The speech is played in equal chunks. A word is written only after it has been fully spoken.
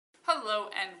Hello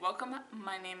and welcome.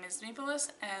 My name is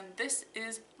Nicholas and this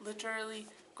is Literally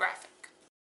Graphic.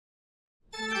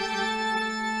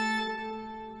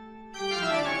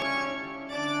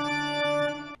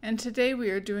 And today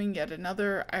we are doing yet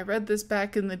another I read this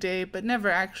back in the day but never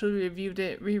actually reviewed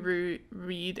it,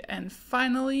 reread, and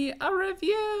finally a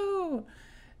review!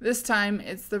 This time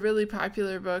it's the really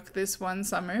popular book This One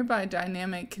Summer by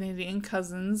dynamic Canadian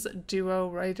cousins duo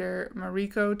writer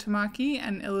Mariko Tamaki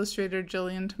and illustrator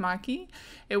Jillian Tamaki.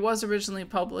 It was originally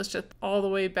published all the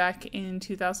way back in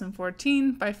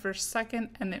 2014 by First Second,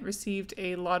 and it received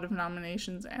a lot of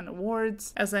nominations and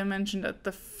awards. As I mentioned at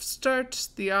the start,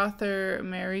 the author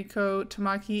Mariko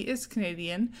Tamaki is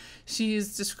Canadian. She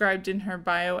is described in her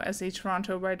bio as a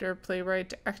Toronto writer,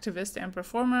 playwright, activist, and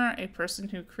performer, a person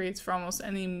who creates for almost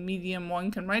any medium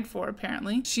one can write for,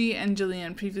 apparently. She and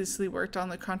Jillian previously worked on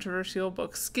the controversial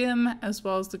book Skim, as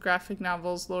well as the graphic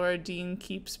novels Laura Dean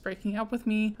Keeps Breaking Up With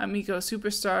Me, Amigo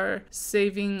Superstar,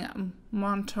 Saving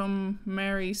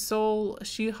Montgomery Soul,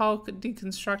 She-Hulk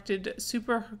Deconstructed,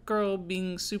 Supergirl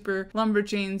Being Super,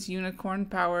 Lumberjanes Unicorn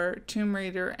Power, Tomb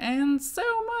Raider, and so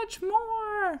much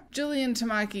more! Jillian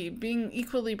Tamaki, being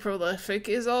equally prolific,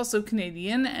 is also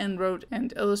Canadian and wrote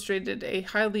and illustrated a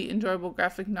highly enjoyable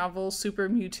graphic novel, Super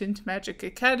Mutant Magic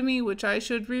Academy, which I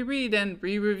should reread and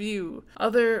re-review.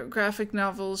 Other graphic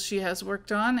novels she has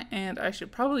worked on, and I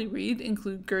should probably read,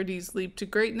 include Gertie's Leap to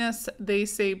Greatness, They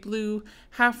Say Blue,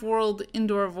 Half-World,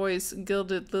 Indoor Voice,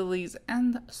 Gilded Lilies,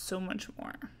 and so much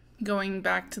more. Going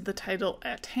back to the title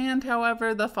at hand,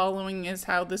 however, the following is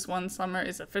how This One Summer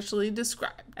is officially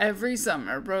described. Every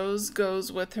summer, Rose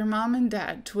goes with her mom and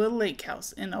dad to a lake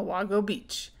house in Awago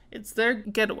Beach. It's their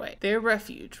getaway, their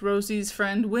refuge. Rosie's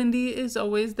friend Wendy is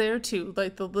always there too,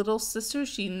 like the little sister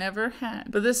she never had.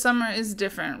 But this summer is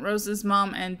different. Rose's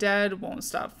mom and dad won't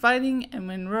stop fighting, and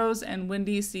when Rose and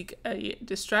Wendy seek a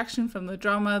distraction from the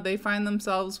drama, they find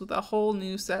themselves with a whole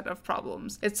new set of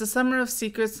problems. It's a summer of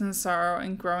secrets and sorrow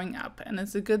and growing up, and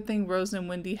it's a good thing Rose and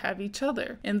Wendy have each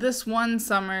other. In this one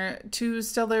summer, two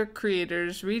stellar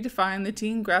creators redefine the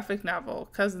teen graphic novel.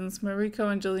 Cousins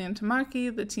Mariko and Jillian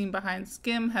Tamaki, the team behind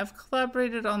Skim, have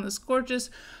collaborated on this gorgeous,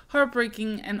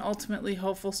 heartbreaking, and ultimately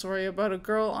hopeful story about a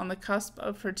girl on the cusp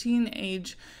of her teen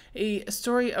age, a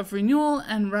story of renewal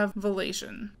and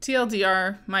revelation.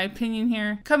 TLDR, my opinion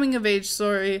here, coming of age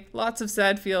story, lots of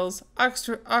sad feels,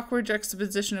 awkward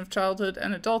juxtaposition of childhood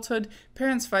and adulthood,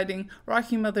 parents fighting,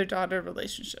 rocky mother-daughter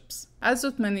relationships. As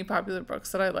with many popular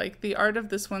books that I like, the art of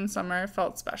This One Summer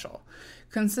felt special.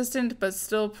 Consistent but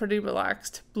still pretty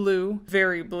relaxed, blue,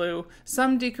 very blue,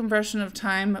 some decompression of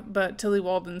time, but Tilly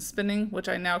Walden's spinning, which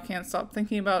I now can't stop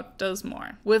thinking about, does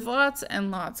more. With lots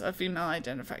and lots of female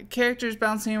identified characters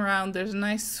bouncing around, there's a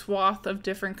nice swath of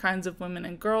different kinds of women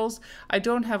and girls. I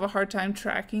don't have a hard time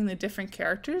tracking the different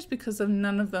characters because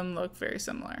none of them look very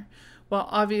similar. While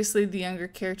obviously the younger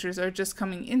characters are just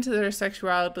coming into their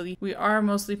sexuality, we are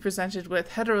mostly presented with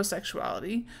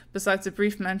heterosexuality, besides a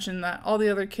brief mention that all the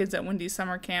other kids at Wendy's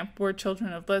summer camp were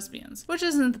children of lesbians, which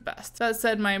isn't the best. That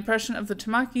said, my impression of the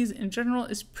Tamakis in general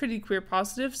is pretty queer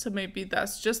positive, so maybe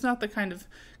that's just not the kind of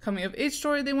coming of age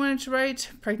story they wanted to write.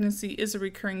 Pregnancy is a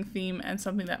recurring theme and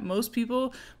something that most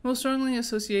people most strongly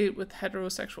associate with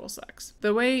heterosexual sex.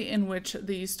 The way in which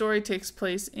the story takes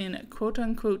place in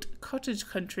quote-unquote cottage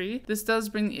country, this does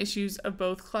bring the issues of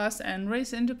both class and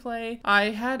race into play. I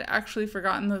had actually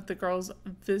forgotten that the girls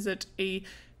visit a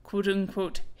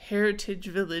quote-unquote heritage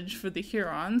village for the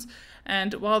Hurons,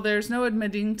 and while there's no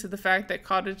admitting to the fact that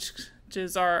cottages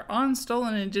are on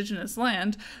stolen indigenous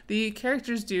land, the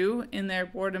characters do, in their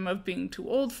boredom of being too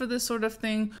old for this sort of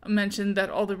thing, mention that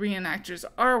all the reenactors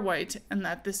are white and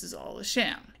that this is all a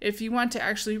sham. If you want to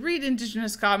actually read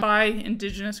indigenous comics by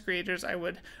indigenous creators, I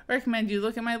would recommend you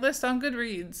look at my list on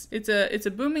Goodreads. It's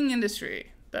a booming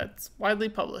industry that's widely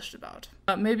published about.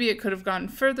 Maybe it could have gone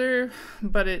further,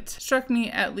 but it struck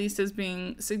me at least as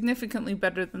being significantly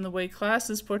better than the way class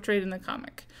is portrayed in the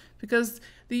comic, because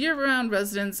the year-round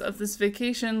residents of this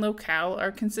vacation locale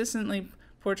are consistently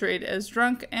portrayed as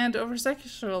drunk and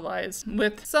over-sexualized,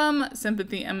 with some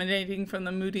sympathy emanating from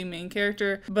the moody main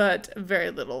character, but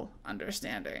very little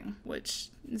understanding, which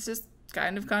is just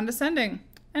kind of condescending.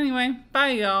 Anyway,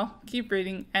 bye y'all, keep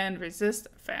reading, and resist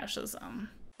fascism.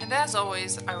 And as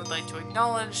always, I would like to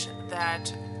acknowledge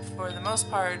that, for the most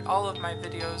part, all of my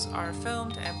videos are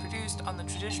filmed and produced on the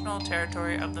traditional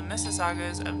territory of the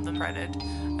Mississaugas of the Credit,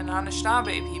 the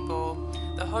Anishinaabe people,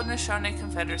 the Haudenosaunee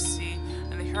Confederacy,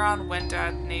 and the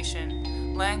Huron-Wendat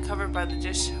Nation, land covered by the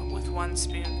Dish with One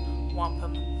Spoon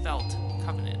Wampum Belt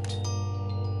Covenant.